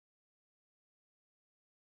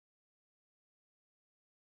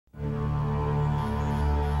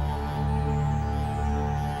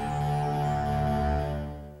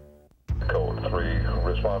3,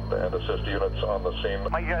 respond and assist units on the scene.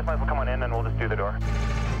 Mike, you guys might as well come on in and we'll just do the door.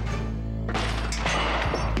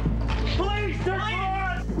 Please, it ain't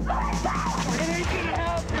gonna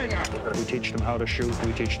happen! We teach them how to shoot,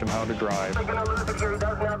 we teach them how to drive. How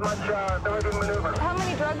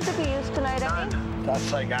many drugs have you used tonight, Eddie?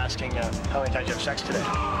 That's like asking how many times you have sex today.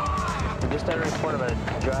 We just had a report of a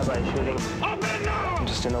drive-by shooting.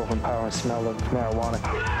 Just an overpowering smell of marijuana.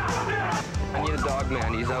 I need a dog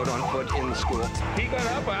man. He's out on foot in the school. He got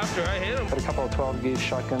up after I hit him. Got a couple of 12-gauge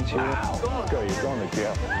shotguns here. Go, you're going to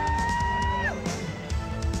jail.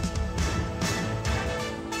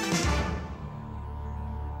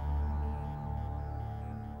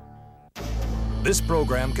 This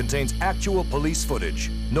program contains actual police footage.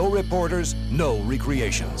 No reporters, no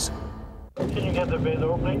recreations. Can you get the bid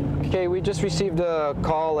opening? Okay, we just received a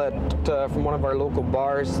call from one of our local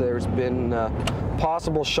bars. There's been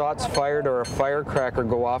possible shots fired or a firecracker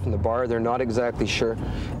go off in the bar. They're not exactly sure.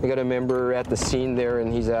 We got a member at the scene there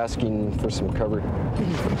and he's asking for some cover.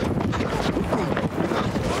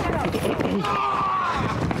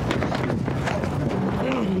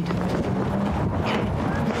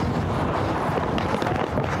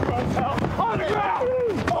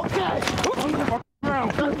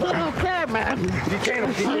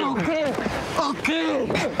 Okay.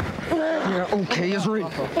 Yeah, okay is right.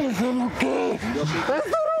 Is it okay? That's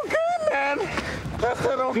not okay, man. That's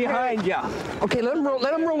not okay. Behind ya. Okay, let him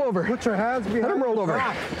roll over. Put your hands behind. Let him roll over.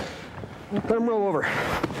 Let him roll over.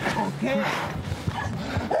 Okay.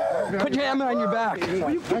 Put your hand behind your back. Put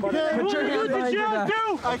your hand behind your back.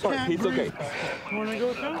 I can't. He's okay. You want to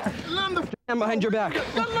go too? Let him hand behind your back.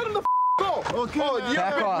 Let him the go. Okay. Oh, you're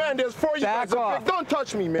back big off. man. There's 4 of you. Back off. Don't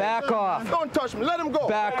touch me, man. Back off. Don't touch me. Let him go.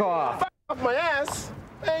 Back off. Off my ass,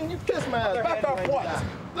 and you kiss my ass. Back off what?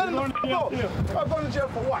 Let him go. I'm going to jail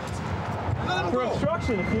for what? Let him For go.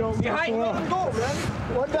 obstruction if you don't get Let him go, man.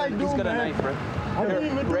 What did I do, He's got a man? knife, Rick. I didn't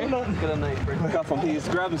even do nothing. He's got a knife, Rick. Cuff him. He's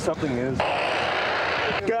grabbing something in his...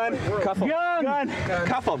 Gun. Cuff him. Gun.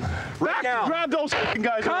 Cuff him. Right now. Grab those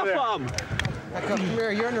guys over there. Cuff him. Come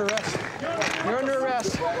here, you're under arrest. You're under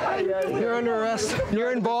arrest. You're under arrest.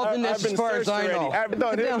 You're involved in this as far as I know. I've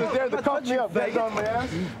done it. There's the cuff me up. That's on my ass.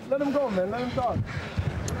 Let him go, man. Let him talk.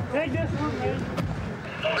 Take this one, man.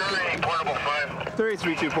 38 portable 5.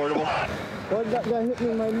 33-2 portable. What that guy hit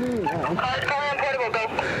me in my knee?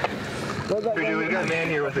 We got a man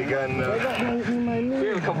here with a gun. We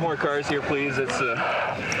have a couple more cars here, please. It's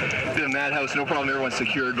been a madhouse. No problem. Everyone's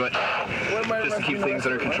secured, but just to keep things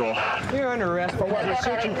under control. You're under arrest for what? We're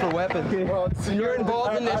searching for weapons. Well, you're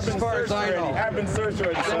involved in this as far as I know. I've been searched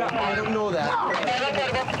already. I don't know that.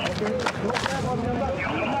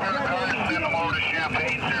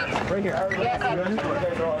 Right here.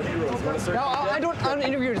 No, I don't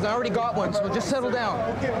interview this. I already got one, so just settle down.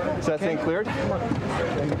 Is that thing cleared?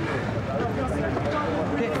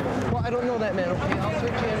 Okay. Well, I don't know that man. Okay, I'll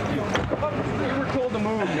search you. You were told to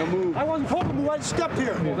move. No move. I wasn't told to move. I just stepped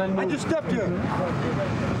here. I just stepped here.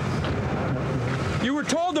 You were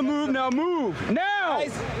told to move. Now move. Now.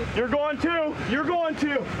 You're going to. You're going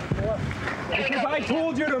to. Because I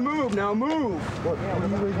told you to move. Now move.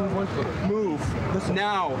 Move. Listen,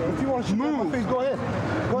 now. If you want to shoot move. Face, go ahead.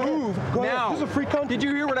 Go move. ahead. Go now. Ahead. This is a free country. Did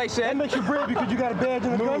you hear what I said? That makes you brave because you got a badge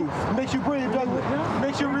and a gun. It makes you brave, doesn't it? It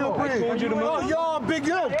makes you real brave. I told you to move. Oh, y'all big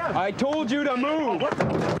gun. I told you to move. What the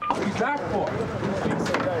f*** are you back for?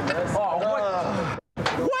 Oh, what?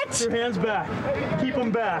 What? Your hands back. Keep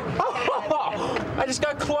them back. Oh, I just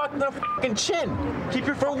got clocked in the fucking chin. Keep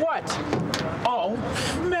your for what? Oh,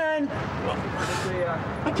 man.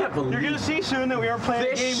 I can't believe You're going to see soon that we are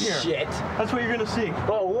playing a game here. Shit. That's what you're going to see.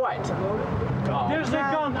 Oh, what? Oh, there's the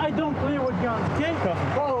gun. I don't play with guns, okay?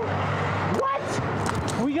 Oh,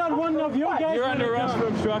 what? We got one of your guys. You're under arrest for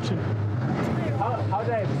obstruction. How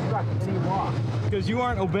did I obstruct? How do you walk? Because you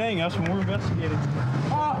aren't obeying us when we're investigating.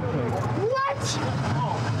 Oh, what?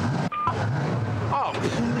 Oh,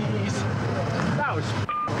 please.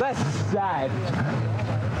 That's sad.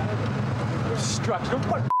 Obstruction.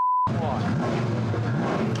 What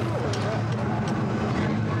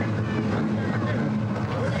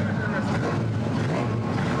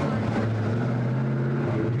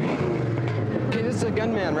Okay, this is a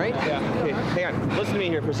gunman, right? Yeah. Okay, hang on. Listen to me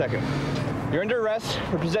here for a second. You're under arrest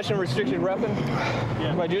for possession of a restricted weapon.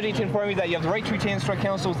 Yeah. My duty to inform you that you have the right to retain instruct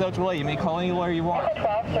counsel without delay. You may call any lawyer you want.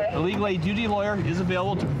 A legal aid duty lawyer is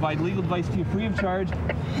available to provide legal advice to you free of charge.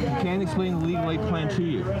 You can explain the legal aid plan to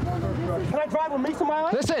you. Can I drive with Mason Mile?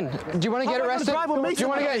 Listen, do you want to get arrested? Do you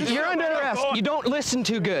want to get? You're under arrest. You don't listen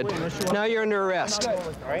too good. Now you're under arrest.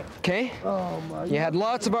 Okay? You had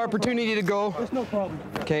lots of opportunity to go. There's no problem.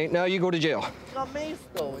 Okay, now you go to jail. Not Mace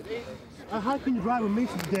though. How can you drive with mace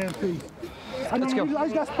with the damn face? Let's go. I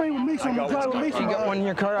just got sprayed with mace on me. Drive with mace. You got one in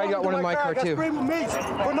your car? I got one in my car, too. I got sprayed with mace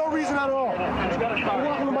for no reason at all. I'm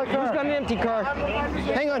walking in my car. Who's got an empty car?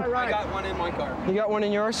 Hang on. I got one in my car. You got one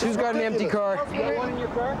in yours? Who's got an empty car? You got one in your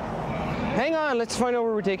car? Hang on, let's find out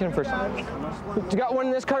where we're taking him first. You got one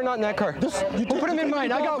in this car, not in that car. We'll put him in mine.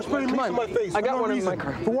 I got one. Come on. I got one in my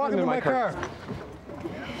car. For walking in my car.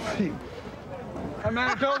 I'm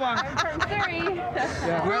Manitoba. I'm from Surrey.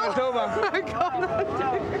 Yeah, Manitoba. Oh my God.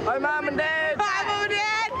 Hi, Mom and Dad. Hi, Mom and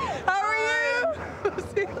Dad. How are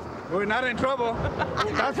you? We're not in trouble.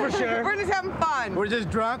 That's for sure. We're just having fun. We're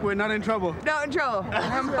just drunk. We're not in trouble. Not in trouble. We're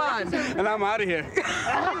having fun. And I'm out of here.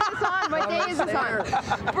 When's this on? What day is this on?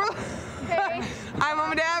 Okay. Hi,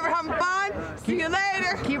 Mom and Dad. We're having fun. See you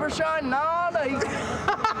later. Keep her shining all day.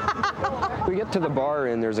 We get to the bar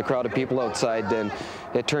and there's a crowd of people outside, and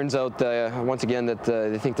it turns out once again that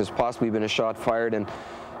they think there's possibly been a shot fired, and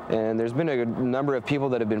there's been a number of people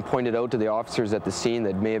that have been pointed out to the officers at the scene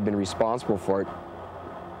that may have been responsible for it.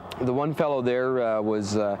 The one fellow there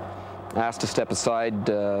was asked to step aside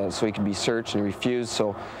so he could be searched, and he refused,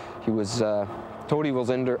 so he was told he was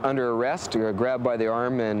under arrest, grabbed by the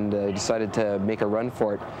arm, and decided to make a run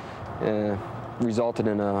for it. Resulted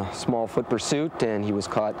in a small foot pursuit, and he was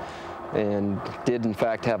caught and did in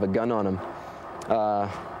fact have a gun on him.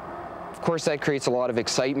 Of course, that creates a lot of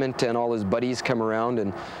excitement, and all his buddies come around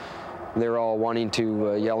and they're all wanting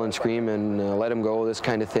to yell and scream and let him go, this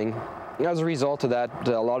kind of thing. As a result of that,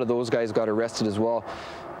 a lot of those guys got arrested as well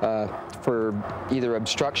for either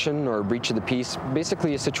obstruction or breach of the peace.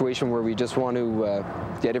 Basically a situation where we just want to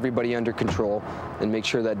get everybody under control and make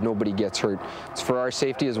sure that nobody gets hurt. It's for our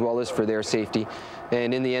safety as well as for their safety.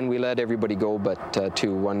 And in the end, we let everybody go, but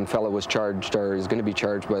one fellow was charged, or is going to be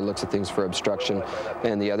charged by the looks of things, for obstruction,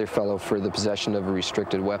 and the other fellow for the possession of a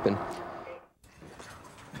restricted weapon.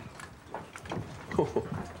 Looks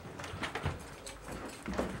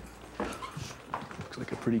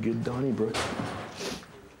like a pretty good Donnybrook.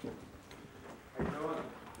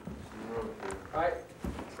 Hi.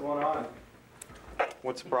 What's going on?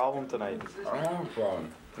 What's the problem tonight? I don't have a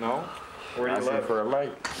problem. No? Where do you live? For a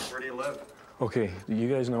light. Where do you live? Okay, do you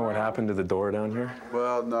guys know what happened to the door down here?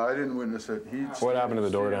 Well, no, I didn't witness it. What happened to the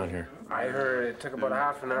door down here? I heard it took about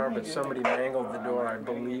half an hour, but somebody mangled the door. I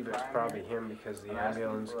believe it's probably him, because the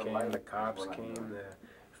ambulance came, the cops came, the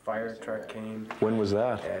fire truck came. When was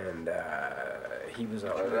that? And he was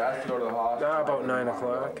out. I go to the hospital. About 9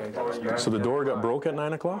 o'clock. So the door got broke at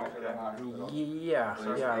 9 o'clock? Yeah,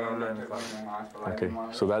 around 9 o'clock. Okay,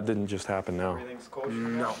 so that didn't just happen now.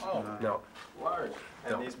 No.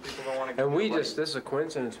 And these people don't want to And this is a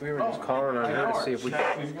coincidence, we were just calling on here to see if we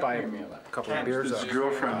could buy a couple of beers off. His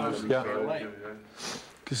girlfriend. Yeah.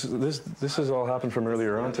 Because this has all happened from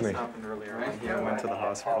earlier on tonight. Yeah, I went to the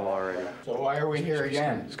hospital already. So why are we here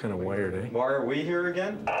again? It's kind of wired, eh? Why are we here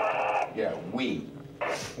again? Yeah, we.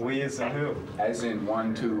 We as in who? As in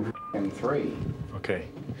 1, 2, and 3. Okay.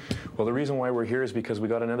 Well, the reason why we're here is because we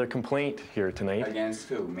got another complaint here tonight. Against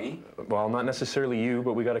who, me? Well, not necessarily you,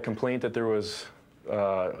 but we got a complaint that there was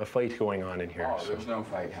a fight going on in here. Oh, there's no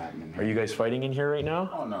fight happening here. Are you guys fighting in here right now?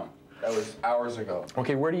 Oh, no. That was hours ago.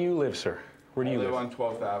 Okay, where do you live, sir? Where do you live? I live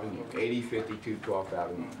on 12th Avenue, 8052 12th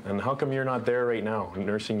Avenue. And how come you're not there right now,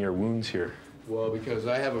 nursing your wounds here? Well, because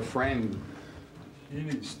I have a friend. You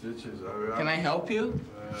need stitches. Can I help you?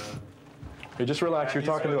 Hey, just relax. You're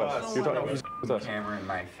talking to us. You're talking. He's with us. Camera in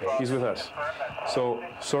my face. He's with us. So,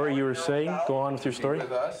 sorry, you were saying? Go on with your story.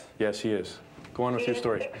 With us? Yes, he is. Go on with your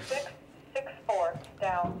story. 664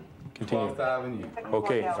 down. Continue. 12th Avenue.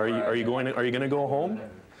 Okay. Are you going to go home?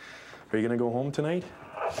 Are you going to go home tonight?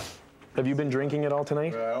 Have you been drinking at all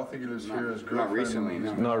tonight? I don't think he lives here. His girlfriend. Not recently,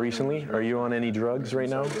 no. Not recently? Are you on any drugs right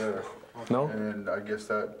now? No? And I guess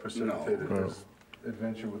that precipitated this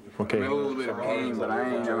adventure with the Okay. I'm in a little bit of pain, but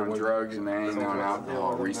I ain't on drugs and I ain't on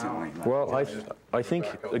alcohol recently. Well, I think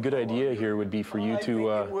a good idea here would be for you to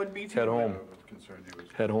head home.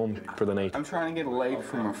 Head home for the night. I'm trying to get a leg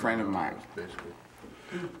from a friend of mine.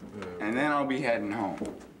 And then I'll be heading home.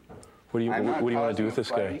 What do you want to do with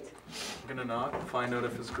this guy? I'm gonna not find out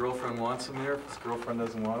if his girlfriend wants him here. If his girlfriend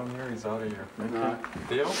doesn't want him here, he's out of here.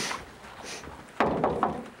 Deal?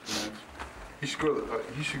 He should go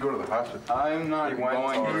to the hospital. I'm not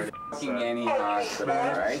going to fucking any hospital,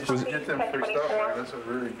 right? Just get them fixed up, man. That's a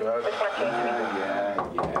really bad.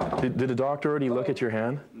 Yeah. Did the doctor already look at your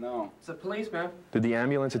hand? No. It's the police, man. Did the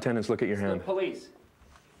ambulance attendants look at your It's the hand? police.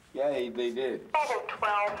 Yeah, they did.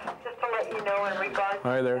 12, just to let you know in regards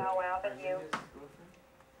Hi there. to Dow Avenue.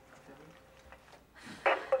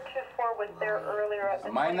 224 was there earlier at the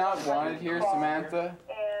Am I not wanted here, Samantha?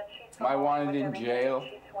 and she's Am I wanted in jail?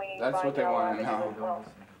 That's what they want to know.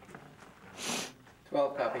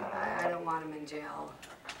 12 copy. I don't want him in jail.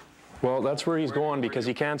 Well, that's where he's going because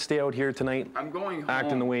he can't stay out here tonight. I'm going home.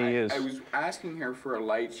 Acting the way he is. I was asking her for a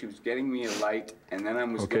light. She was getting me a light, and then I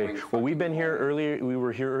was going. Well, we've been here earlier. We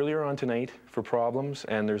were here earlier on tonight for problems,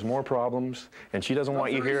 and there's more problems, and she doesn't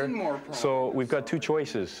want you here. So we've got two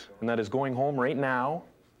choices, and that is going home right now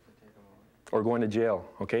or going to jail.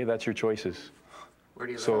 Okay, that's your choices. Where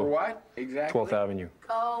do you live? For what exactly? 12th Avenue.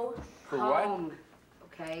 Go for home. What?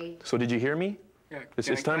 Okay. So did you hear me? Yeah. It's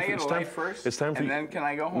can time I for get a light first? It's time for and you. then can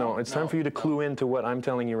I go home? No, it's time for you to clue into what I'm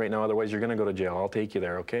telling you right now. Otherwise, you're going to go to jail. I'll take you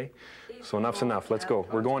there. Okay? So enough's enough. Let's go.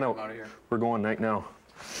 We're going out. We're going right now.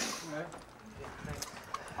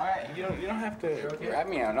 All right. You don't have to grab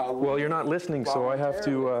me out. Well, you're not listening, so I have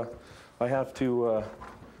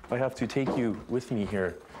to take you with me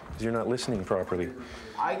here because you're not listening properly.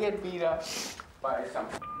 I get beat up by some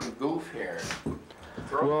goof here.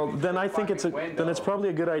 Well, then I think it's probably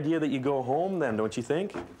a good idea that you go home then, don't you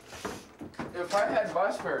think? If I had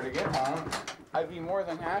bus fare to get home, I'd be more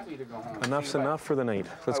than happy to go home. Enough's enough for the night.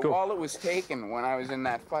 Let's go. My wallet was taken when I was in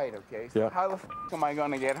that fight, okay? So yeah. How the am I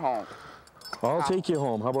going to get home? I'll take you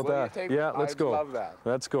home. How about that? Yeah, let's go. I'd love that.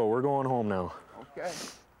 Let's go. We're going home now. Okay.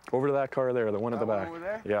 Over to that car there, the one at the back. Over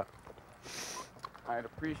there? Yeah. I'd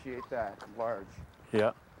appreciate that large.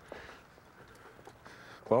 Yeah.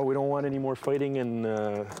 Well, we don't want any more fighting and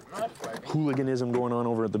hooliganism going on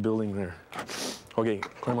over at the building there. Okay,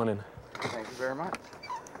 climb on in. Thank you very much.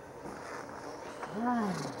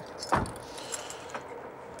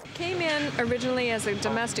 Came in originally as a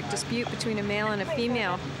domestic dispute between a male and a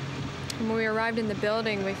female. When we arrived in the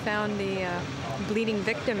building, we found the bleeding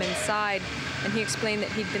victim inside, and he explained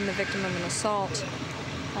that he'd been the victim of an assault.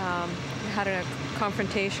 He had a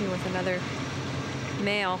confrontation with another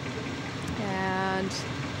male, and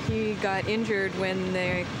he got injured when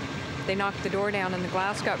they knocked the door down and the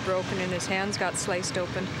glass got broken and his hands got sliced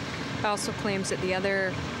open. He also claims that the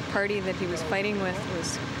other party that he was fighting with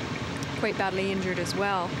was quite badly injured as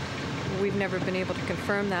well. We've never been able to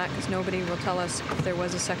confirm that because nobody will tell us if there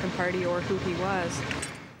was a second party or who he was.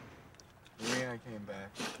 Yeah, I came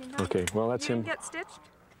back. Okay, well that's him. You didn't get stitched?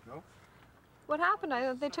 Nope. What happened?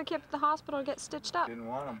 They took you up to the hospital to get stitched up. Didn't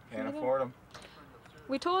want them. Can't afford them.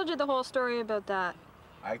 We told you the whole story about that.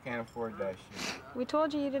 I can't afford that shit. We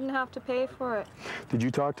told you didn't have to pay for it. Did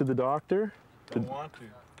you talk to the doctor? Don't want to.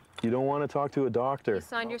 You don't want to talk to a doctor? You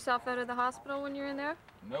signed yourself out of the hospital when you're in there?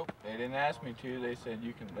 Nope, they didn't ask me to. They said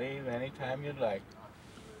you can leave anytime you'd like.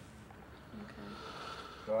 Okay.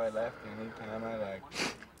 So I left anytime I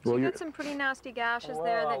liked. Well, you got some pretty nasty gashes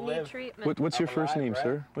there that need treatment. What's your first name,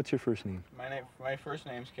 sir? What's your first name? My first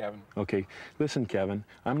name's Kevin. Okay, listen, Kevin,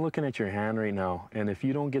 I'm looking at your hand right now, and if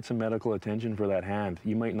you don't get some medical attention for that hand,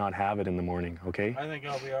 you might not have it in the morning, okay? I think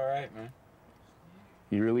I'll be all right, man.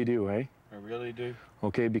 You really do, eh? I really do.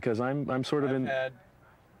 Okay, because I'm sort of I've had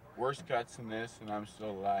worse cuts than this, and I'm still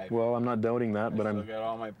alive. Well, I'm not doubting that, but I still got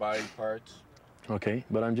all my body parts. Okay,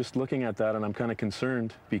 but I'm just looking at that, and I'm kind of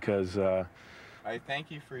concerned because. I thank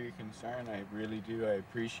you for your concern. I really do. I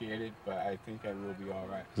appreciate it, but I think I will be all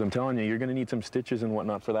right. Because I'm telling you, you're going to need some stitches and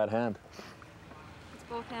whatnot for that hand. It's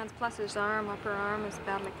both hands plus his arm. Upper arm is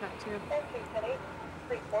badly cut too.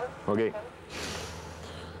 Okay.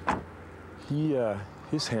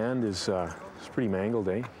 His hand is pretty mangled,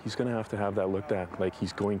 eh? He's going to have that looked at. Like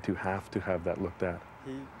he's going to have that looked at.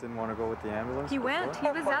 He didn't want to go with the ambulance? He went. He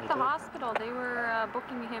was at the hospital. They were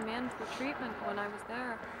booking him in for treatment when I was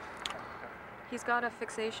there. He's got a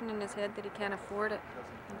fixation in his head that he can't afford it.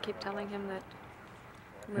 I keep telling him that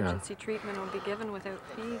emergency treatment will be given without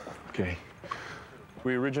fee. Okay.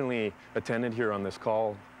 We originally attended here on this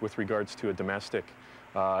call with regards to a domestic.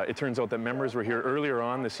 It turns out that members were here earlier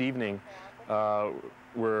on this evening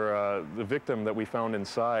where the victim that we found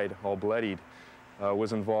inside, all bloodied,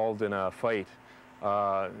 was involved in a fight.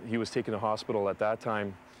 He was taken to hospital at that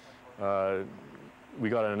time. We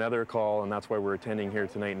got another call, and that's why we're attending here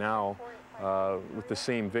tonight now. With the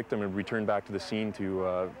same victim and returned back to the scene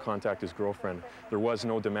to contact his girlfriend. There was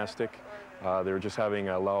no domestic. They were just having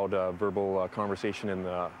a loud verbal conversation in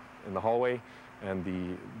the hallway, and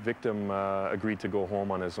the victim agreed to go home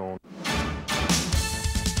on his own.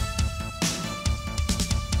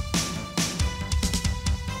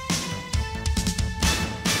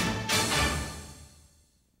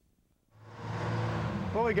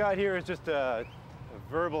 What we got here is just a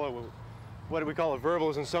verbal. What we call a verbal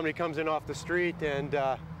is when somebody comes in off the street and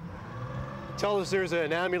tells us there's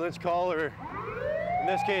an ambulance call, or in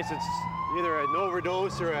this case it's either an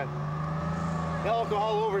overdose or an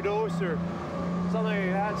alcohol overdose or something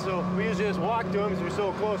like that. So we usually just walk to him because we're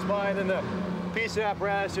so close by, and then the piece of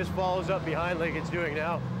apparatus just follows up behind like it's doing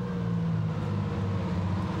now.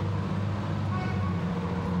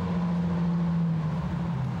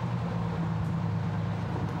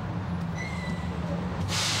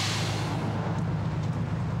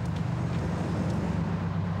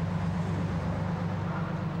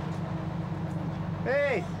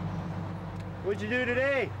 Hey, what'd you do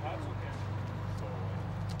today?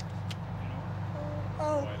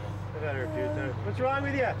 I've had her a few times. What's wrong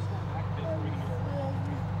with you?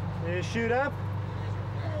 Did you shoot up?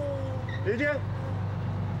 Did you?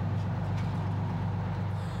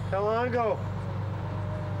 How long ago?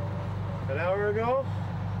 An hour ago?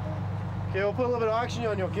 Okay, we'll put a little bit of oxygen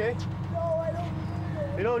on you, okay? No, I don't need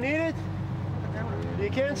it. You don't need it? You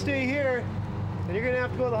can't stay here, and you're gonna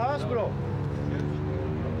have to go to the hospital.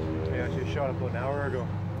 Yeah, she was shot up about an hour ago.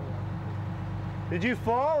 Did you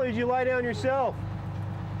fall or did you lie down yourself?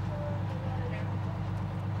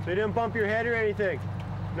 So you didn't bump your head or anything?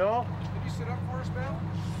 No? Can you sit up for us, man?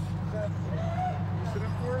 Can you sit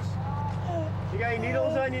up for us? You got any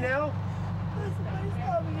needles on you now?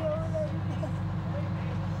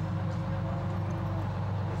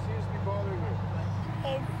 What seems to be bothering you?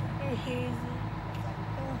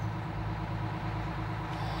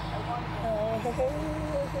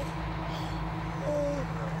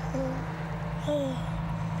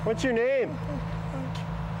 What's your name?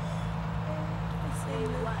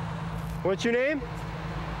 What's your name?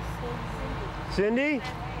 Cindy?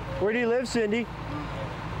 Where do you live, Cindy?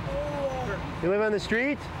 You live on the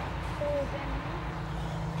street?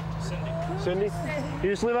 Cindy? You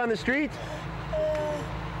just live on the street?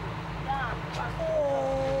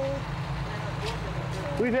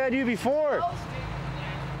 We've had you before.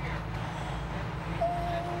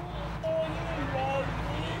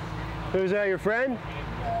 Who's that, your friend?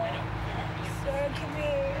 Sir, come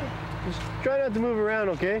here. Just try not to move around,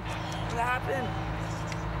 okay? What happened?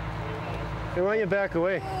 Hey, why don't you back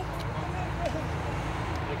away?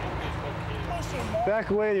 Back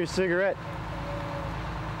away with your cigarette.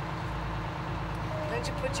 Didn't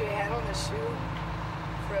you put your hand on the shoe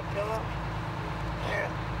for a pillow? There.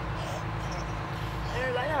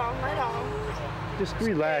 There, lie down, lie down. Just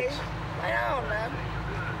relax. Okay. Lie down, man.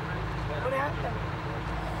 What happened?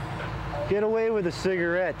 Get away with a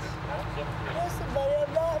cigarette. Listen, buddy,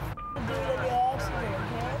 I'm not doing any oxygen,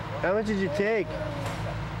 okay? How much did you take?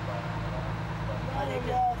 Not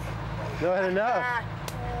enough. Not enough.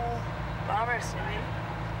 Bummer, Cindy.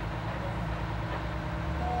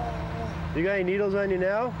 You got any needles on you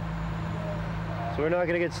now? So we're not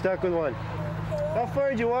gonna get stuck with one. How far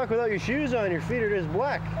did you walk without your shoes on? Your feet are just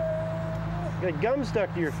black. You got gum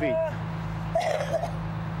stuck to your feet.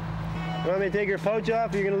 You want me to take your pouch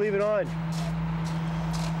off or you're gonna leave it on?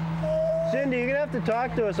 Cindy, you're gonna have to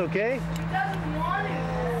talk to us, okay? He doesn't want it.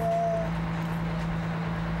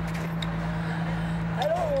 I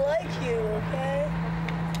don't like you, okay?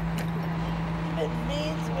 You've been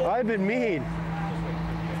mean to me. I've been mean.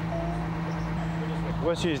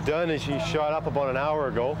 What she's done is she shot up about an hour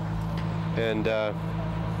ago, and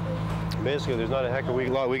basically there's not a heck of a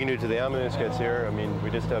lot we can do till the ambulance gets here. I mean,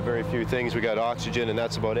 we just have very few things. We got oxygen and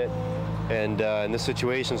that's about it. And in this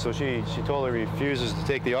situation, so she totally refuses to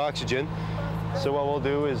take the oxygen. So what we'll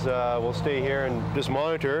do is we'll stay here and just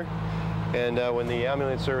monitor her. And when the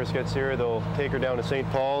ambulance service gets here, they'll take her down to St.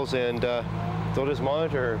 Paul's and they'll just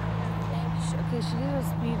monitor her. Okay, she did a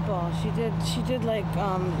speedball. She did like,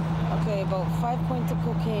 okay, about 5 points of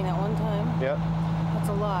cocaine at one time. Yeah. That's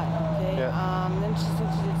a lot, okay? Yeah. Then she said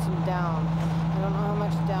she did some down. I don't know how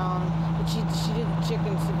much down, but she did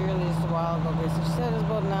chicken severely just a while ago. So she said it was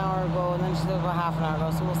about an hour ago, and then she said about half an hour ago,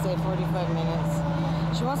 so we'll say 45 minutes.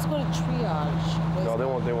 She wants to go to triage. No,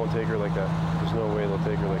 they won't take her like that. There's no way they'll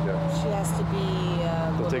take her like that. She has to be...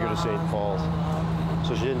 They'll take her to St. Paul's.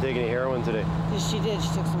 So she didn't take any heroin today? Yes, she did. She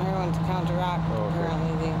took some heroin to counteract,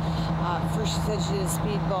 apparently. First she said she did a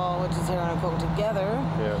speedball, which is heroin and coke together.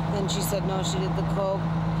 Yeah. Then she said no, she did the coke,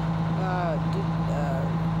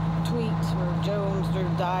 Tweet or Jones or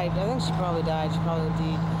died. I think she probably died. She probably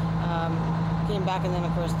did. Came back and then,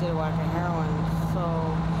 of course, did a whack of heroin. So,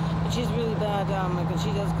 but she's really bad. Like when she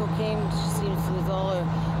does cocaine, she seems to lose all her...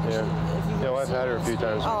 Yeah. Yeah, well, I've had her a few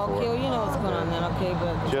times before. Oh, okay. Well, you know what's going on then. Okay,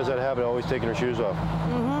 but... She has that habit of always taking her shoes off.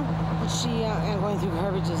 But she and going through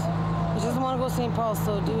garbages. She doesn't want to go to St. Paul,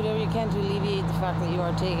 so do whatever you can to alleviate the fact that you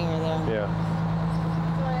are taking her there. Yeah.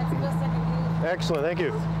 So that's the best I can do. Excellent, thank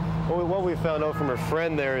you. Well, what we found out from her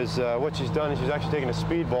friend there is what she's done is she's actually taken a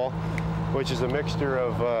speedball, which is a mixture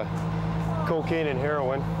of cocaine and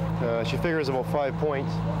heroin. She figures about 5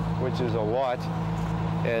 points, which is a lot.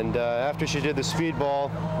 And after she did the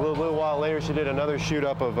speedball, a little while later, she did another shoot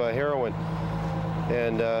up of heroin.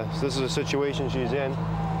 And so this is a situation she's in.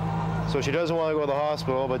 So she doesn't want to go to the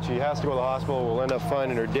hospital, but she has to go to the hospital. We'll end up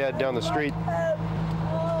finding her dead down the street.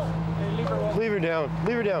 Leave her down.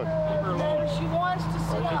 Leave her down. Leave her alone. She wants to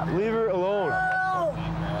sit up. Leave her alone.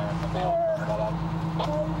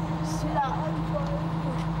 Sit up.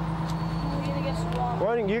 We're gonna get swamped.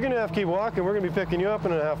 Well, you're going to have to keep walking. We're going to be picking you up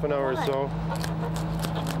in a half an hour or so.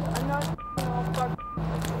 I'm not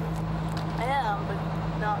I am, but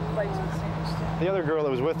not quite to the same extent. The other girl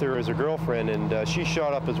that was with her is her girlfriend, and she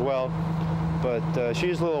shot up as well. But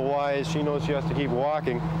she's a little wise. She knows she has to keep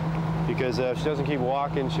walking, because if she doesn't keep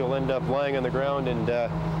walking, she'll end up lying on the ground and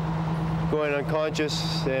going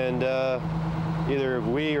unconscious, and either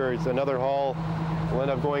we or another haul will end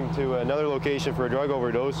up going to another location for a drug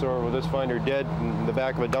overdose, or we'll just find her dead in the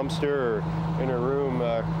back of a dumpster or in her room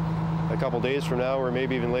a couple days from now, or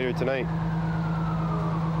maybe even later tonight.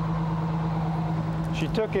 She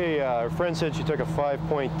took her friend said she took a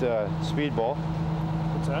 5-point speedball.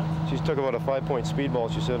 What's that? She took about a 5-point speedball,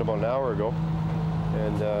 she said, about an hour ago.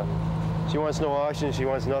 And she wants no oxygen, she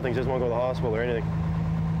wants nothing, she doesn't want to go to the hospital or anything.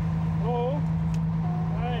 Hello.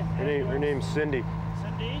 Hi. Her name's Cindy.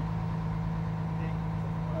 Cindy?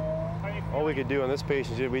 All we could do on this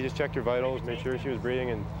patient, we just checked her vitals, made sure she was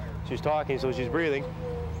breathing, and she's talking, so she's breathing.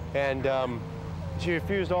 And she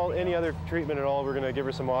refused any other treatment at all. We're going to give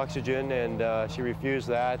her some oxygen, and she refused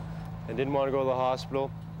that and didn't want to go to the hospital.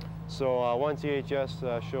 So once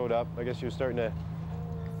EHS showed up, I guess she was starting to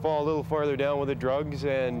fall a little farther down with the drugs,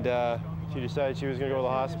 and she decided she was going to go to the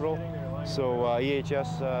hospital. So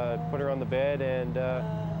EHS put her on the bed, and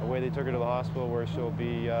away they took her to the hospital, where she'll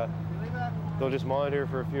be, they'll just monitor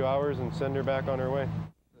her for a few hours and send her back on her way.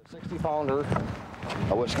 60-pounder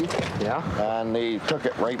of whiskey. Yeah. And they took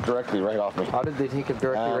it directly right off me. How did they take it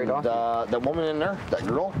directly right off you? The woman in there, that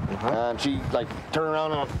girl, and she like turned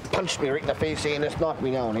around and punched me right in the face, saying this knocked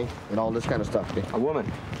me down, and all this kind of stuff. A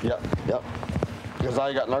woman? Yep. Because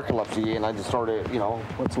I got narcolepsy, and I just started,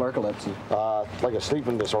 What's narcolepsy? Like a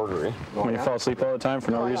sleeping disorder. When you fall asleep all the time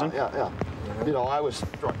for no reason? Yeah. I was,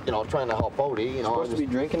 trying to help out. You're supposed to be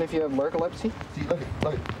drinking if you have narcolepsy? See,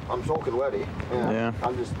 look, I'm soaking wet. Yeah.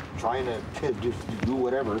 I'm just trying to just do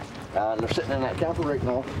whatever. And they're sitting in that camper right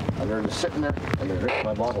now, and they're just sitting there, and they're drinking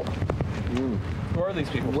my bottle. Who are these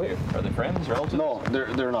people to you? Are they friends, relatives? No,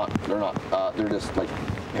 they're not. They're just like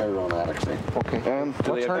heroin addicts. Okay. And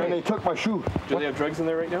they took my shoe. Do they have drugs in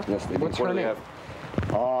there right now? Yes, they do. What do they have?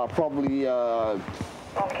 Probably, I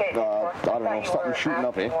don't know, something shooting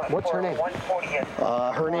up, What's her name?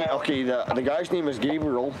 Her name, okay, the guy's name is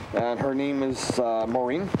Gabriel, and her name is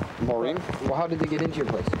Maureen. Well, how did they get into your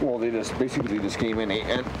place? Well, they just came in,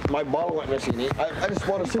 and my bottle went missing. I just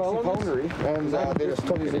bought a 60-pounder, and they just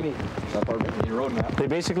took it. They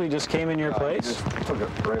basically just came in your place? Just took it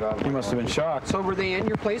right out of You must have been shocked. So were they in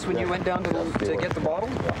your place when you went down to get the bottle?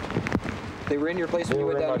 Yeah. They were in your place when you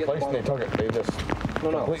went down to get the bottle? They took it. They just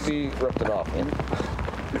completely ripped it off.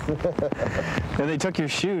 And they took your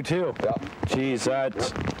shoe, too? Yeah. Jeez,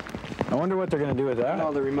 that's... I wonder what they're going to do with that.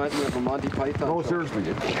 No, that reminds me of a Monty Python. No, seriously.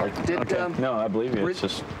 No, I believe you. It's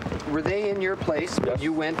just... Were they in your place when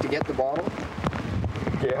you went to get the bottle?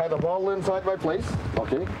 Okay, I had a bottle inside my place.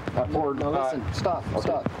 Okay. Now listen, stop.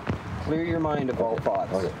 Clear your mind of all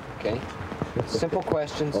thoughts. Okay? Simple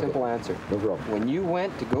question, simple answer. No problem. When you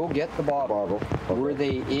went to go get the bottle, were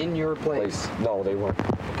they in your place? No, they weren't.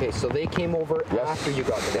 Okay, so they came over after you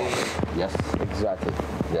got the bottle? Yes, exactly.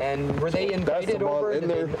 Yes. And were they invited over? In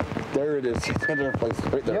there. There it is. In their place,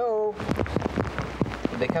 right there. Yo!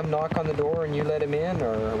 Did they come knock on the door and you let them in,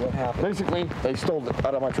 or what happened? Basically, they stole it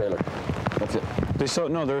out of my trailer. That's it.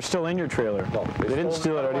 No, they're still in your trailer. No, they didn't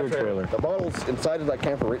steal it out of your trailer. The bottle's inside of that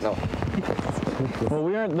camper right now. Well,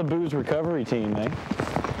 we aren't the booze recovery team, eh?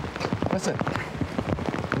 Listen,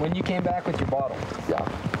 when you came back with your bottle,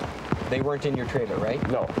 they weren't in your trailer, right?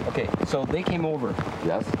 No. Okay, so they came over.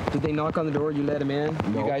 Yes. Did they knock on the door? You let them in?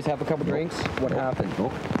 No. You guys have a couple drinks? What happened?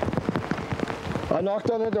 No. I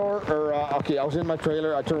knocked on the door, okay, I was in my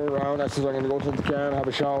trailer. I turned around. I said, I'm going to go to the can, have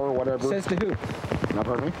a shower, whatever. Says to who? Not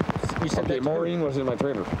pardon me? You said that Maureen was in my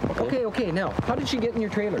trailer. Okay. Now, how did she get in your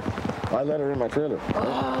trailer? I let her in my trailer.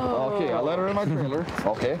 Oh. Okay, I let her in my trailer.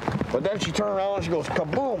 Okay. But then she turned around and she goes,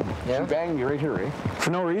 kaboom! Yeah. She banged me right here, For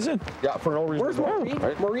no reason? Yeah, for no reason. Where's Maureen?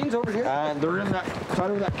 Right? Maureen's over here. And they're in that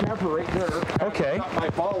side of that camper right there. Okay. Got my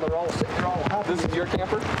ball, they're all sitting there all happy. This is your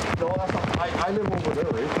camper? No, that's not. I live over there,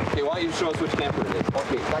 right? Okay, why don't you show us which camper it is?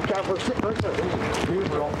 Okay, that camper's sitting right there.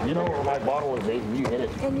 You know where my bottle is, Dave. You hit it.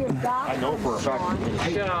 And your dog. I know for a fact.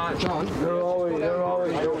 John. They're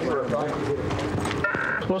always for a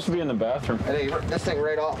fact. supposed to be in the bathroom. And they ripped this thing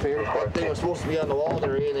right off here. That thing was supposed to be on the wall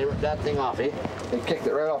there, and they ripped that thing off, eh? They kicked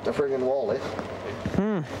it right off the friggin' wall, eh?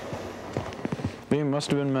 Beam must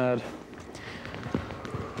have been mad.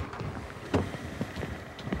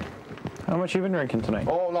 How much you been drinking tonight?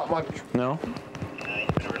 Oh, not much. No?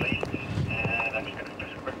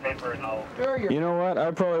 You know what?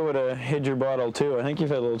 I probably would have hid your bottle too. I think you've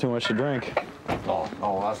had a little too much to drink. Oh,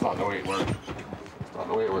 that's not the way it works. That's not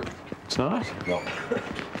the way it works. It's not? No.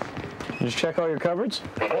 You just check all your cupboards?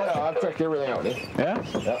 Oh yeah, I've checked everything out, eh? Yeah?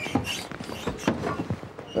 Yeah.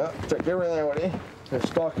 Yeah, checked everything out, eh? They've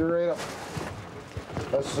stocked it right up.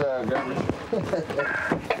 That's garbage.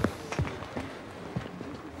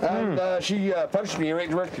 And she punched me right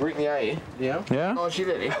in the eye, eh? Yeah? Yeah? Oh, she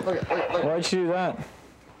did, eh? Look at, look. Why'd she do that?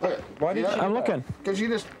 Look at. Why did she? I'm looking. Because she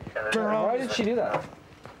just turned around. Why did she do that?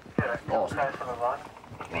 Oh.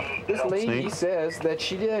 This lady says that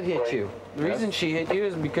she did hit you. The reason she hit you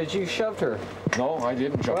is because you shoved her. No, I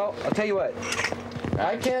didn't shove her. Well, I'll tell you what.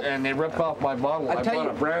 I can't. And they ripped off my bottle. I bought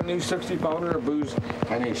a brand new 60-pounder of booze,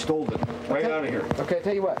 and they stole it right out of here. Okay,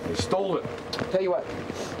 tell you what. They stole it. Tell you what.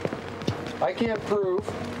 I can't prove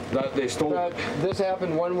that they stole that this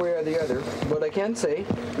happened one way or the other. What I can say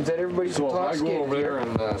is that everybody's intoxicated. So if I go over there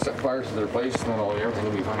and set fire to their place, then everything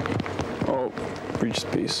will be fine. Oh, breach the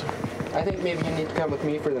peace. I think maybe you need to come with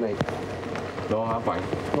me for the night. No, I'm fine.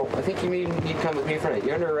 No, I think you need to come with me for the night.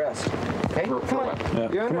 You're under arrest. Okay? Come on.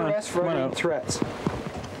 Yeah, You're under arrest for uttering threats.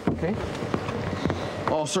 Okay?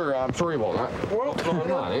 Oh, sir, I'm sorry about that. Well, no, I'm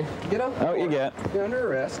not, eh? Get up. Out you get. You're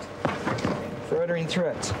under arrest for uttering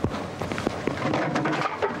threats.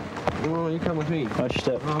 Oh, you come with me. Watch your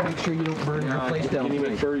step. I'll make sure you don't burn your place down. Can you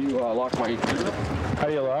make sure you lock my... How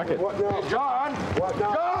do you lock it? What now? Hey, John! What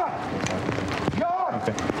now? John! John!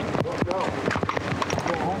 Okay. What now?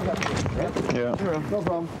 Yeah. No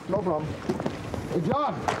problem. No problem. Hey,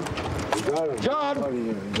 John! John!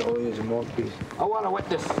 I want a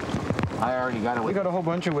witness. I already got a witness. We got a whole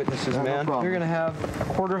bunch of witnesses, man. You're going to have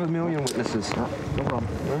 250,000 witnesses. No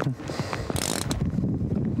problem.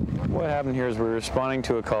 What happened here is we're responding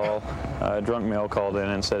to a call. A drunk male called in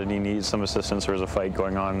and said he needs some assistance. There was a fight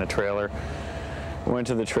going on in the trailer. We went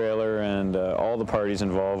to the trailer and all the parties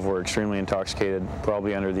involved were extremely intoxicated,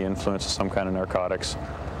 probably under the influence of some kind of narcotics.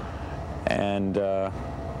 And the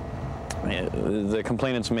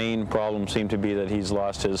complainant's main problem seemed to be that he's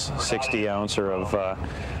lost his 60-ouncer of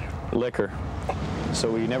liquor. So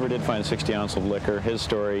we never did find a 60 ounce of liquor. His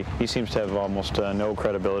story, he seems to have almost no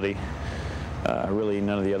credibility. Really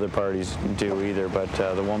none of the other parties do either, but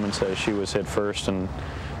the woman says she was hit first and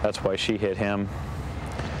that's why she hit him.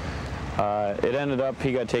 It ended up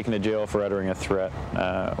he got taken to jail for uttering a threat.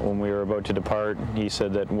 When we were about to depart, he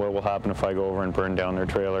said that what will happen if I go over and burn down their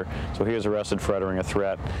trailer. So he was arrested for uttering a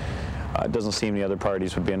threat. It doesn't seem the other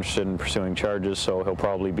parties would be interested in pursuing charges, so he'll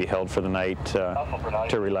probably be held for the night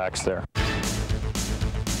to relax there.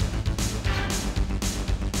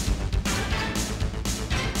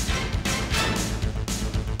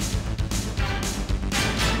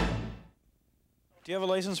 Do you have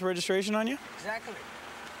a license and registration on you? Exactly.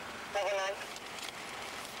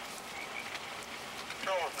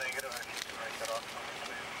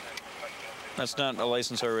 That's not a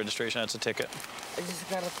license or a registration, that's a ticket. I just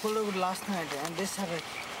got a pull over last night and this had a...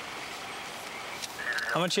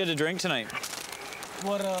 How much you had to drink tonight?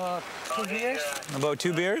 What, 2 beers? About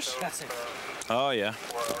 2 beers? That's it. Oh, yeah.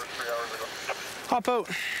 Hop out.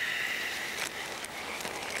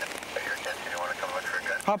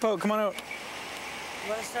 Hop out, come on out. You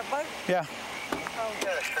want to step by? Yeah. Oh.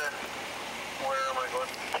 Yeah, sure. Where am I going?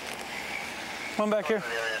 Come on back here. Do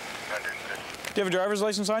you have a driver's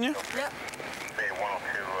license on you? Yeah.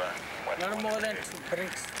 Not more than 2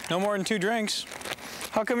 drinks. No more than 2 drinks?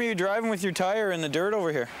 How come you're driving with your tire in the dirt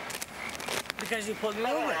over here? Because you pulled me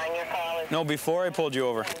over. No, before I pulled you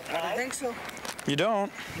over. I don't think so. You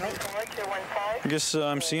don't? No. I guess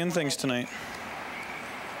I'm seeing things tonight.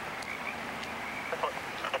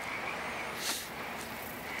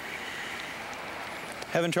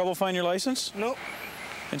 Having trouble finding your license? Nope.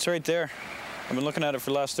 It's right there. I've been looking at it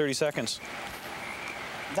for the last 30 seconds.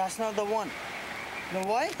 That's not the one. You know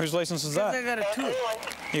why? Whose license is that? I got a 2.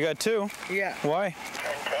 You got 2? Yeah. Why?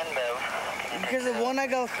 Because the one I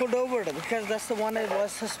got pulled over, because that's the one I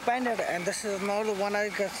was suspended, and this is now the one I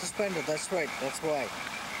got suspended. That's right. That's why.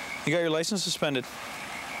 You got your license suspended?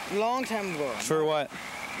 Long time ago. For what?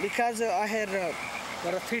 Because I had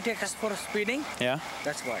got 3 tickets for speeding. Yeah?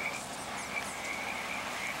 That's why.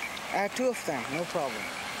 I had 2 of them, no problem.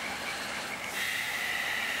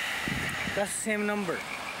 That's the same number.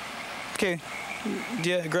 Okay.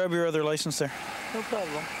 Yeah, grab your other license there. No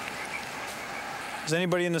problem. Has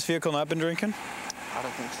anybody in this vehicle not been drinking? I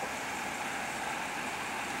don't think so.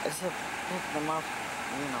 It's a pick them up,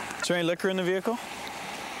 you know. Is there any liquor in the vehicle?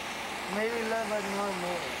 Maybe a little bit more,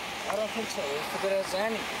 maybe. I don't think so. If there is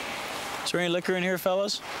any. Is there any liquor in here,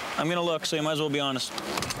 fellas? I'm gonna look, so you might as well be honest.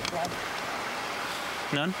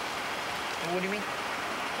 None? What do you mean?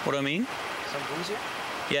 What do I mean? Some booze here?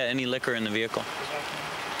 Yeah, any liquor in the vehicle?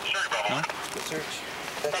 No? Good search.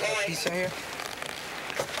 That's a piece of here.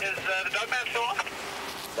 Is the dog man still on?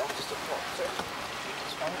 That's just a fault, sir.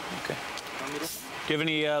 Okay. Do you have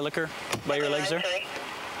any liquor by your legs there?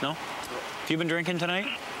 No? Have you been drinking tonight?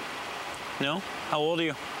 No? How old are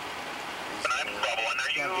you?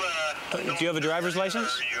 Do you have a driver's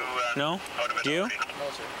license? No? Do you? No,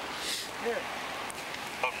 sir. Here.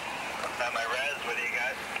 Have my res with you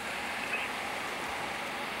guys.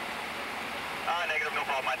 Negative, no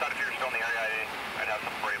problem. I thought if you were still in the area, I'd have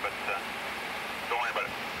something for you, but don't worry about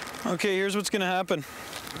it. Okay, here's what's gonna happen.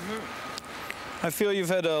 I feel you've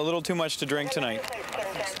had a little too much to drink tonight.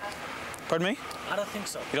 Pardon me? I don't think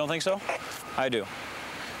so. You don't think so? I do.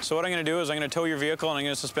 So what I'm gonna do is I'm gonna tow your vehicle and I'm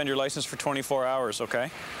gonna suspend your license for 24 hours, okay?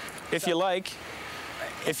 If you like,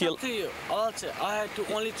 it's up to you. Also, I had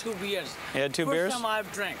only 2 beers. You had 2 beers? First time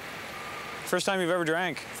I've drank. First time you've ever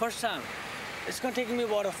drank? First time. It's gonna take me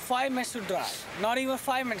about 5 minutes to drive. Not even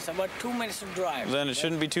 5 minutes, about 2 minutes to drive. Then it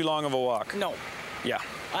shouldn't be too long of a walk. No. Yeah.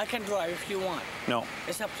 I can drive if you want. No.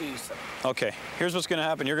 It's up to you, sir. Okay, here's what's gonna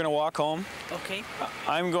happen. You're gonna walk home. Okay.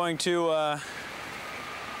 I'm going to, I'm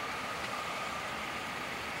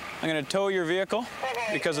gonna tow your vehicle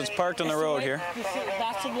because it's parked on the road here. You see,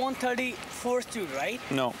 that's 134th Street, right?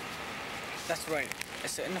 No. That's right.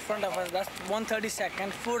 It's in the front of us. That's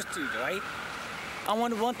 132nd 4th Street, right? I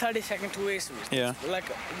want 132nd 2A Street. Yeah. Like,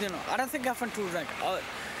 you know, I don't think I've been too drunk.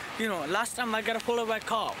 You know, last time I got a pulled over by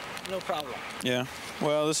cop. No problem. Yeah.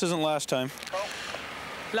 Well, this isn't last time.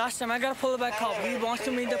 Last time I got a pulled over by cop. He wants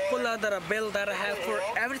to me to pull out the bill that I have for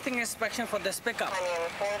everything inspection for this pickup.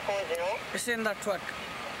 It's in that truck.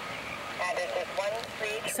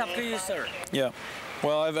 It's up to you, sir. Yeah.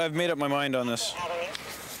 Well, I've made up my mind on this.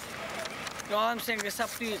 No, I'm saying it's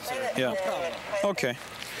up to you, sir. Yeah. No problem. Okay.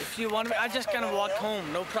 If you want me, I just gonna walk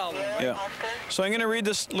home. No problem. Right? Yeah. So I'm going to read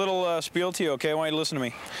this little spiel to you, okay? I want you to listen to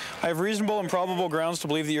me. I have reasonable and probable grounds to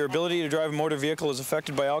believe that your ability to drive a motor vehicle is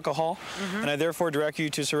affected by alcohol, and I therefore direct you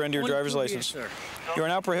to surrender your driver's license. You are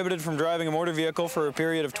now prohibited from driving a motor vehicle for a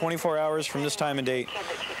period of 24 hours from this time and date.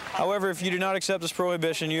 However, if you do not accept this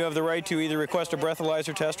prohibition, you have the right to either request a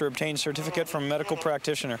breathalyzer test or obtain a certificate from a medical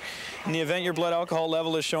practitioner. In the event your blood alcohol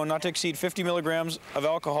level is shown not to exceed 50 milligrams of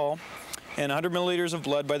alcohol and 100 milliliters of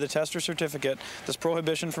blood by the test or certificate, this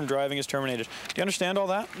prohibition from driving is terminated. Do you understand all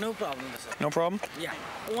that? No problem, sir. No problem? Yeah.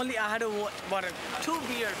 Only I had about 2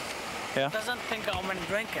 beers. Yeah. Doesn't think I'm gonna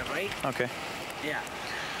drink it, right? Okay. Yeah.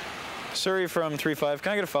 Surrey from 35.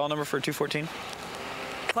 Can I get a file number for 214?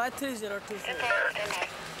 53024.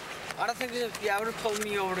 I don't think you ever pulled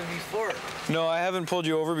me over before. No, I haven't pulled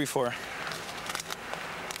you over before.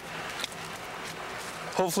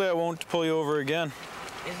 Hopefully I won't pull you over again.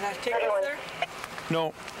 Is that ticket there?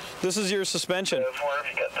 No. This is your suspension.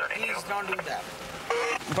 Please don't do that.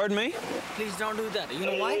 Pardon me? Please don't do that. You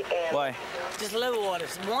know why? Why? Just level water.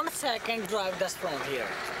 1 second drive this front here.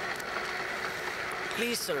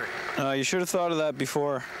 Please, sir. You should have thought of that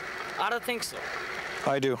before. I don't think so.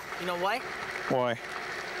 I do. You know why? Why?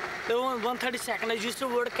 The 132nd, I used to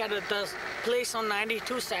work at the place on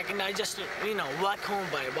 92nd. I just, you know, walk home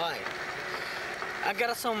by. I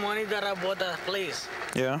got some money that I bought that place.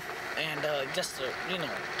 Yeah? And just, you know,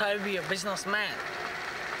 try to be a businessman.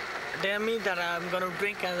 Damn me that I'm gonna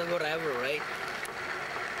drink and whatever, right?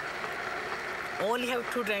 Only have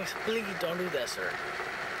 2 drinks. Please don't do that, sir.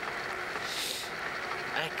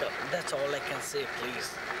 That's all I can say,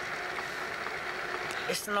 please.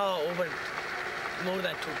 It's not over more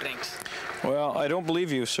than 2 drinks. Well, I don't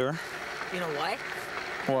believe you, sir. You know why?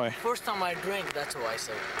 Why? First time I drink, that's why,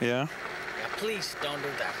 sir. Yeah? Yeah, please don't do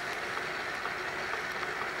that.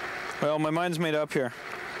 Well, my mind's made up here.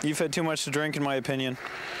 You've had too much to drink, in my opinion.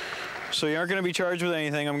 So you aren't going to be charged with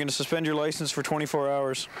anything. I'm going to suspend your license for 24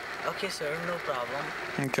 hours. Okay, sir, no problem.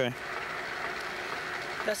 Okay.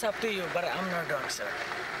 That's up to you, but I'm not drunk, sir.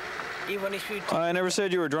 Even if you... I never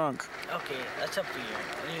said you were drunk. Okay, that's up to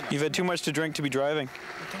you. You know. You've had too much to drink to be driving.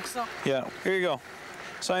 You think so? Yeah. Here you go.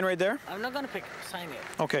 Sign right there. I'm not going to sign it.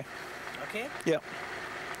 Okay. Okay? Yeah.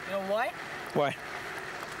 You know why? Why?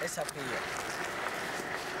 It's up to you.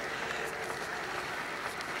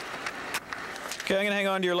 Okay, I'm going to hang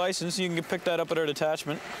on to your license. You can pick that up at our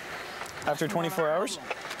detachment after 24 hours.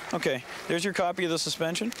 Okay, there's your copy of the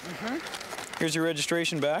suspension. Here's your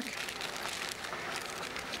registration back.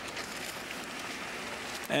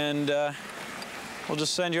 and we'll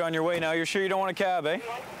just send you on your way now. You're sure you don't want a cab, eh?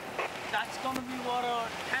 That's going to be what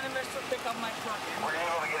 10 minutes to pick up my truck.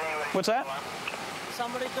 What's that?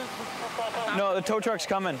 Somebody can... No, the tow truck's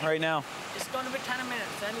coming right now. It's going to be 10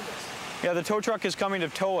 minutes anyways. Yeah, the tow truck is coming to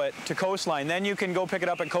tow it to Coastline. Then you can go pick it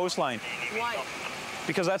up at Coastline. Why?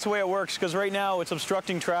 Because that's the way it works, because right now it's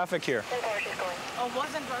obstructing traffic here. Oh,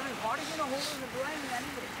 wasn't driving. How do you know who was driving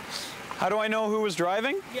anyway? How do I know who was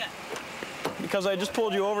driving? Yeah. Because I just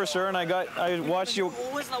pulled you over, sir, and I watched you.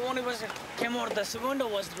 Who was the one who came out of the window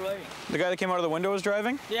was driving? The guy that came out of the window was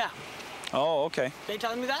driving? Yeah. Oh, okay. They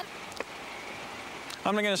tell me that?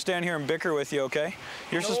 I'm not going to stand here and bicker with you, okay?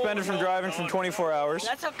 You're suspended from driving from 24 hours.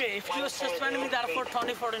 That's okay. If you suspend me that for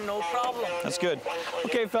 24, no problem. That's good.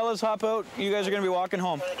 Okay, fellas, hop out. You guys are going to be walking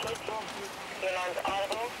home.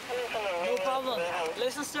 No problem.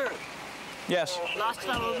 Listen, sir. Yes. Last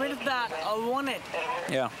time I win that, I won it.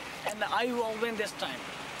 Yeah. And I will win this time.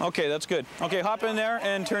 Okay, that's good. Okay, hop in there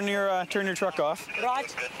and turn your truck off.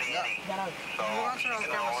 Raj? Yeah.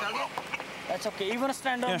 That's okay. Even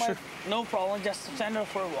stand up, sure. No problem. Just stand up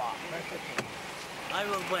for a while. I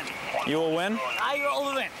will win. You will win? I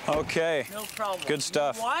will win. Okay. No problem. Good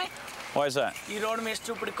stuff. You know why? Why is that? You wrote me a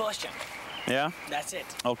stupid question. Yeah? That's it.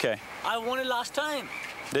 Okay. I won it last time.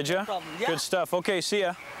 Did you? No problem. Yeah. Good stuff. Okay, see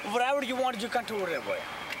ya. Whatever you want, you can do whatever.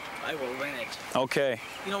 I will win it. Okay.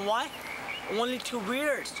 You know why? Only 2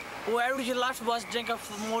 beers. Whoever you last was drinking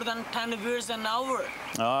for more than 10 beers an hour.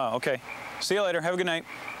 Ah, okay. See you later. Have a good night.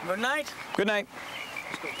 Good night. Good night.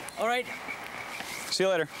 All right. See you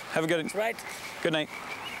later. Have a good right. Good night.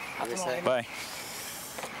 Bye.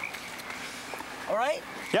 All right?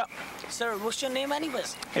 Yeah. Sir, what's your name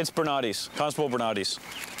anyways? It's Bernardis. Constable Bernardis.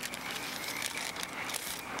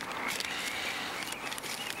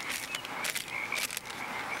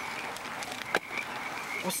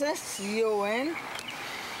 What's that? C-O-N?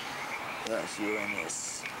 Yeah, C-O-N,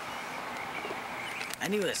 yes.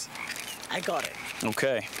 Anyways, I got it.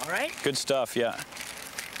 Okay. All right? Good stuff, yeah.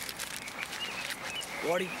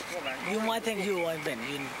 What do you might think you won, then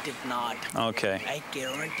you did not. Okay. I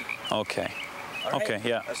guarantee. Okay. All right? Okay,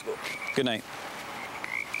 yeah. Let's go. Good night.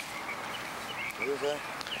 Good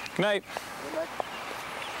night.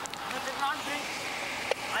 I did not drink.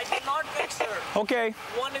 I did not drink, sir. Okay.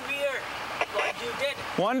 1 beer, like you did.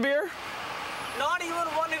 1 beer? Not even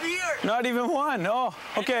 1 beer. Not even 1. Oh,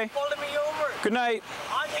 okay. And pulled me over. Good night.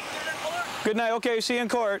 I'll take you to court. Good night. Okay, see you in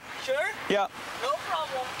court. Sure? Yeah. No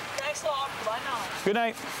problem. Thanks a lot. Bye now. Good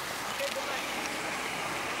night. Okay, good night.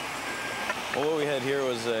 Well, what we had here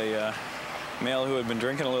was a male who had been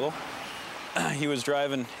drinking a little. He was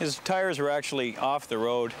driving, his tires were actually off the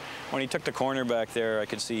road. When he took the corner back there, I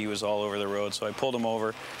could see he was all over the road, so I pulled him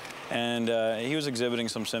over. And he was exhibiting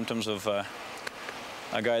some symptoms of a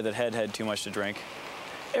guy that had too much to drink.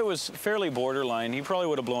 It was fairly borderline. He probably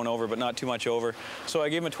would have blown over, but not too much over. So I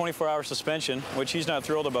gave him a 24-hour suspension, which he's not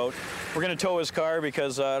thrilled about. We're going to tow his car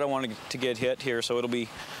because I don't want to get hit here, so it'll be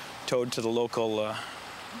towed to the local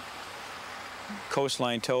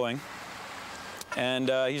Coastline Towing. And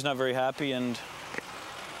he's not very happy, and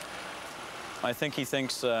I think he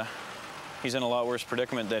thinks he's in a lot worse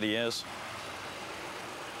predicament than he is.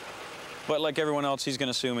 But like everyone else, he's going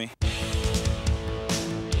to sue me.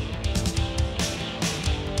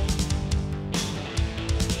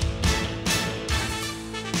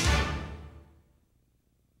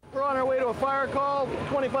 We're on our way to a fire call,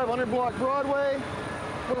 2500 block Broadway.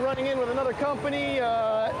 We're running in with another company.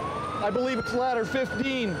 I believe it's ladder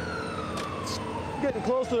 15. It's getting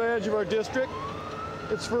close to the edge of our district.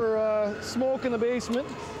 It's for smoke in the basement,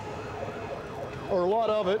 or a lot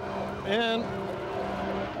of it, and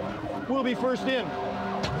we'll be first in.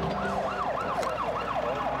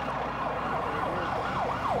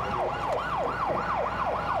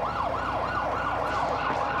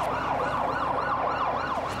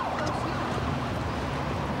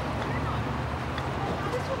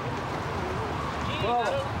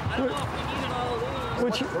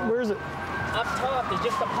 Where is it? Up top, there's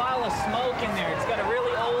just a pile of smoke in there. It's got a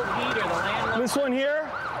really old heater. The landlord... This one here?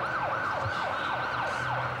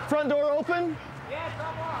 Front door open? Yeah,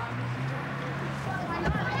 come on.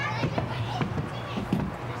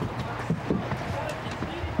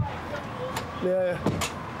 Yeah.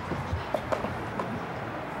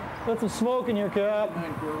 Put some smoke in your cup.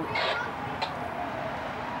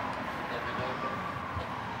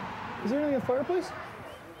 Is there anything in the fireplace?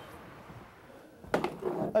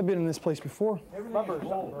 I've been in this place before.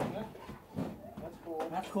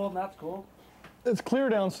 That's cool, that's cool. It's clear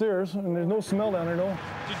downstairs, and there's no smell down there, no.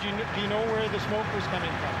 Do you know where the smoke was coming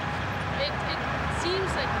from? It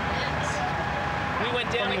seems like vents. We went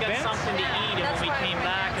down and got something to eat, and when we came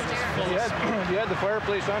back, it was full of smoke. You had the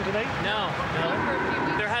fireplace on tonight? No.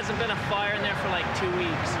 There hasn't been a fire in there for like 2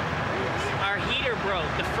 weeks. Our heater broke.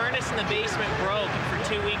 The furnace in the basement broke, and for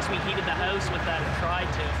 2 weeks we heated the house with that and tried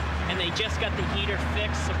to. And they just got the heater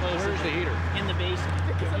fixed, supposedly. Where's the heater? In the basement.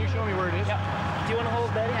 Can you show me where it is? Yeah. Do you want to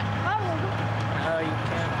hold that? No, you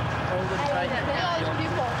can't. Hold it tight.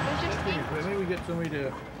 Maybe we get somebody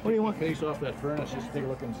to face off that furnace, just take a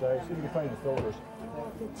look inside, see if we can find the filters.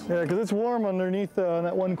 Yeah, because it's warm underneath on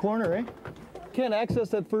that one corner, eh? Can't access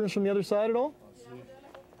that furnace from the other side at all?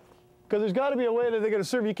 Because there's got to be a way that they got to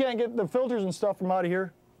serve. You can't get the filters and stuff from out of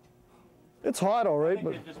here. It's hot, all right,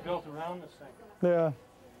 but they just built around this thing. yeah.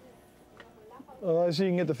 Oh, I see you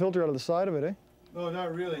can get the filter out of the side of it, eh? No,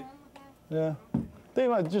 not really. Yeah. They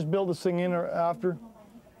might just build this thing in or after.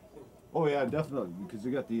 Oh yeah, definitely, because they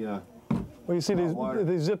got the. Well, you see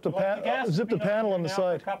they zipped the panel on the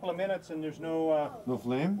side. For a couple of minutes, and there's no. No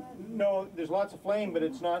flame? No, there's lots of flame, but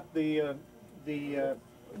it's not the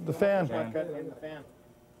fan. It's not cutting in the fan.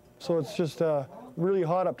 So it's just really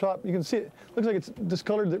hot up top. You can see it. Looks like it's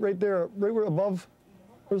discolored right there, right where above.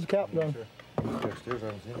 Where's the cap down?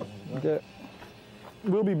 Okay.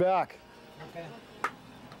 We'll be back. Okay.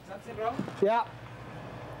 That's it, bro? Yeah.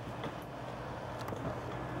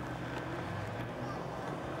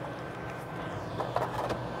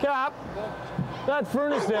 Cap, that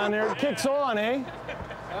furnace down there kicks on, eh?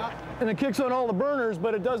 Yeah. And it kicks on all the burners,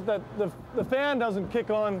 but it does that. The fan doesn't kick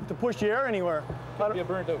on to push the air anywhere. Could be a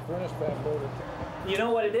burnt out furnace fan loaded. You know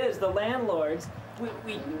what it is? The landlords,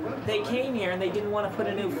 they came here and they didn't want to put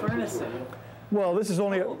a new furnace in. Well, this is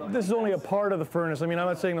only a part of the furnace. I mean, I'm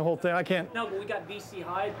not saying the whole thing. I can't. No, but we got BC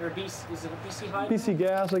Hyde, or BC, is it BC Hyde? BC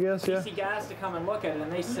Gas, I guess, yeah. BC Gas to come and look at it, and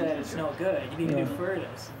they said it's no good. You need a new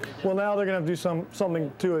furnace. Well, now they're going to do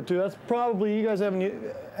something to it too. That's probably, you guys haven't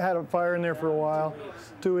had a fire in there for a while,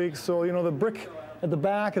 2 weeks. So you know the brick at the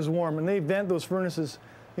back is warm, and they vent those furnaces,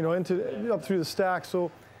 you know, up through the stack. So,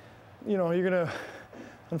 you know, you're going to.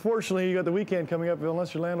 Unfortunately, you got the weekend coming up.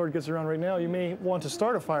 Unless your landlord gets around right now, you may want to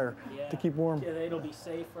start a fire to keep warm. Yeah, it'll be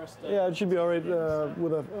safe for us to. Yeah, it should be all right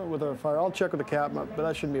with a fire. I'll check with the cap, but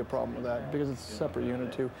that shouldn't be a problem with that because it's a separate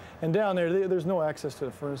unit too. And down there, there's no access to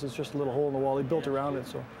the furnace. It's just a little hole in the wall. They built around it.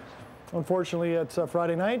 So, unfortunately, it's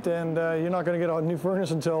Friday night, and you're not going to get a new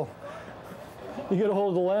furnace until you get a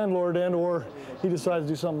hold of the landlord and/or he decides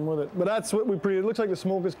to do something with it. But that's what it looks like the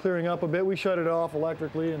smoke is clearing up a bit. We shut it off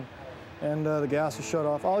electrically, and the gas is shut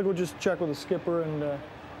off. I'll go just check with the skipper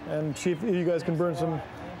and see if you guys can burn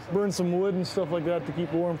some wood and stuff like that to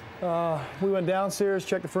keep warm. We went downstairs,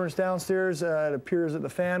 checked the furnace downstairs. It appears that the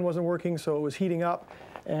fan wasn't working, so it was heating up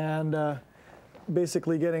and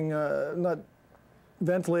basically getting not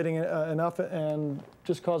ventilating enough and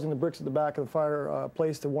just causing the bricks at the back of the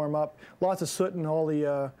fireplace to warm up. Lots of soot in all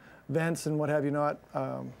the vents and what have you not.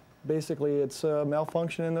 Basically, it's a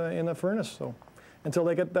malfunction in the furnace. So. Until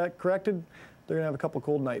they get that corrected, they're going to have a couple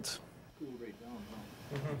cold nights. Cool right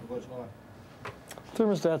down,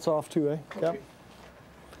 Thermostat's off too, eh? Okay. Yep.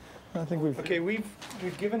 I think we've... Okay, we've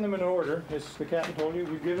given them an order, as the captain told you,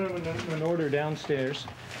 we've given them an order downstairs.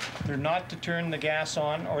 They're not to turn the gas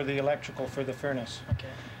on or the electrical for the furnace. Okay.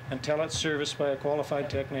 Until it's serviced by a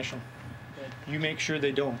qualified technician. Good. You make sure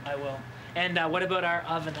they don't. I will. And what about our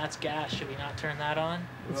oven? That's gas. Should we not turn that on?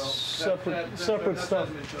 It's separate stuff.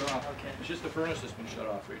 Been shut off. Okay. It's just the furnace that's been shut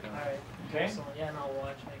off right now. All right. Okay. Excellent. Yeah, and I'll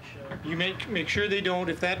watch, make sure. You make sure they don't.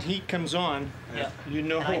 If that heat comes on, yeah, you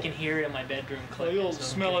know. And I can hear it in my bedroom. Well, you'll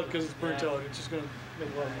smell it because it's burnt out. It's just going to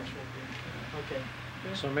make a lot of noise.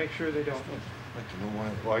 Okay. So make sure they don't. I'd like to know why.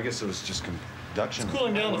 Well, I guess it was just conduction. It's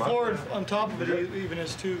cooling down the floor on top of it, even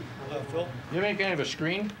as too, Phil. You make kind of a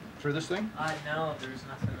screen for this thing? No, there's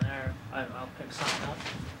nothing there. I'll pick something up.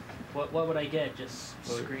 What would I get? Just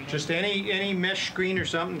screen? Just any mesh screen or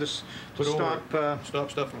something to stop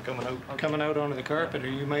stuff from coming out onto the carpet, or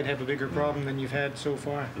you might have a bigger problem than you've had so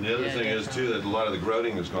far. And the other thing is too that a lot of the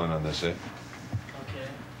grouting has gone on this, eh?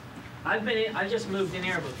 Okay. I just moved in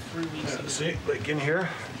here about 3 weeks ago. See, like in here.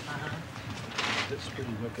 That's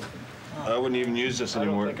pretty wicked. I wouldn't even use this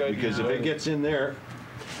anymore because if it gets in there,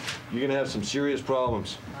 you're gonna have some serious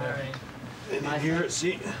problems. All right. And in here,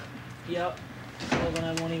 see. Yep. Well, then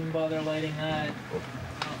I won't even bother lighting that.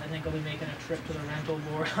 I think I'll be making a trip to the rental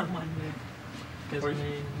board on Monday. Because I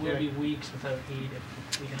mean, we'll be weeks without heat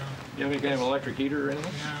if we can. You have any kind of electric heater or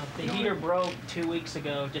anything? No. The heater broke 2 weeks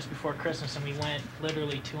ago, just before Christmas, and we went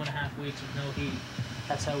literally 2.5 weeks with no heat.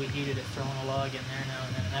 That's how we heated it, throwing a log in there now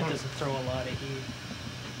and then. And that doesn't throw a lot of heat.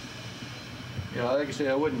 Yeah, like I say,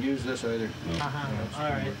 I wouldn't use this either. All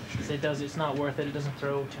right. It's not worth it. It doesn't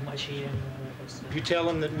throw too much heat in. You tell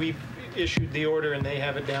them that we've issued the order and they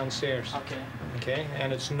have it downstairs. Okay. Okay,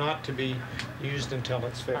 and it's not to be used until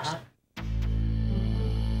it's fixed.